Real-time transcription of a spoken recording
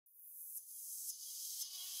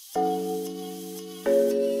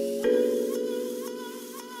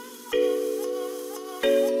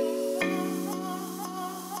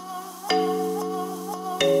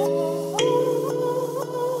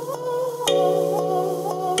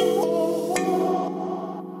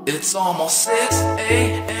It's almost 6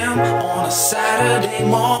 a.m. on a Saturday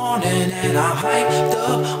morning, and I'm hyped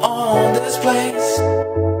up on this place.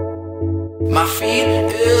 My feet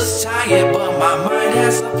is tired, but my mind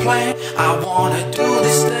has a plan. I wanna do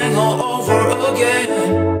this thing all over again.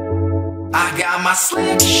 I got my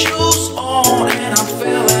slick shoes on and I'm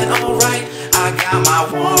feeling alright. I got my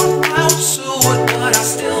worn out suit, but I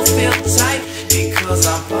still feel tight, because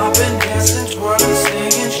I'm popping, dancing, twirling,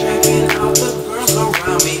 singing, checking out the girls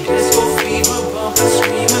around me. Disco fever, bumping,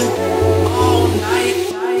 screaming all night.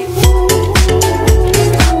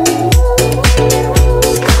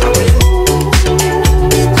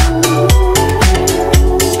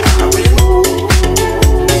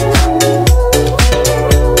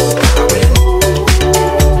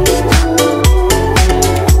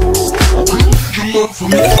 For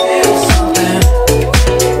me to feel something,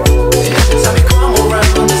 tell me come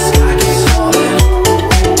around, the sky keeps falling.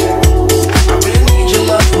 I really need your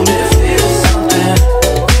love for me to feel something.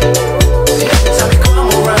 Tell me come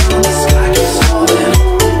around, the sky keeps falling.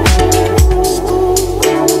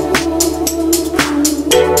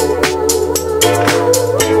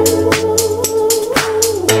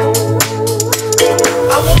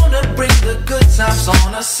 I wanna bring the good times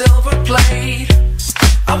on a silver plate.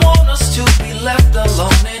 I want us to be left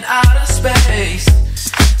alone in outer space.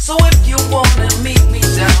 So if you wanna meet me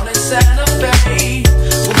down in Santa Fe,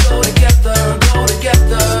 we'll go together, go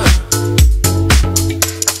together.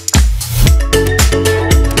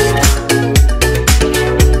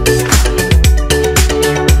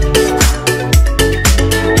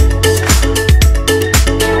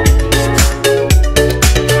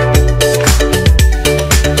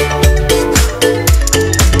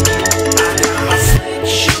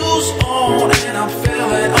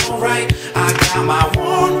 I got my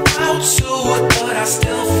worn out suit, but I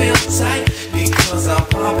still feel tight, because I'm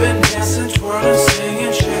popping